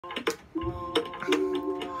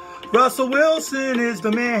Russell Wilson is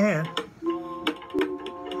the man.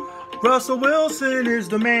 Russell Wilson is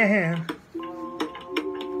the man.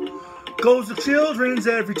 Goes to Children's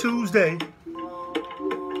every Tuesday.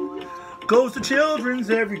 Goes to Children's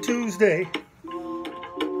every Tuesday.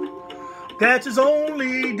 That's his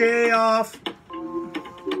only day off.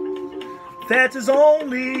 That's his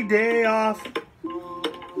only day off.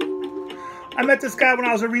 I met this guy when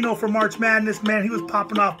I was in Reno for March Madness, man. He was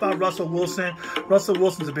popping off about Russell Wilson. Russell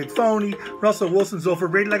Wilson's a big phony. Russell Wilson's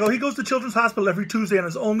overrated. Like, oh, he goes to Children's Hospital every Tuesday on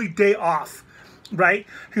his only day off, right?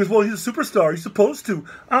 He goes, well, he's a superstar. He's supposed to.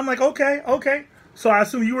 I'm like, okay, okay. So I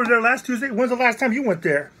assume you were there last Tuesday. When's the last time you went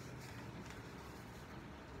there?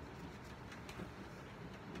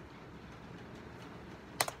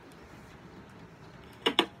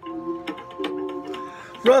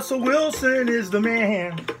 Russell Wilson is the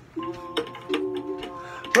man.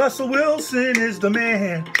 Russell Wilson is the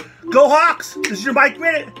man. Go Hawks! This is your Mike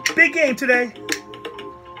Minute. Big game today.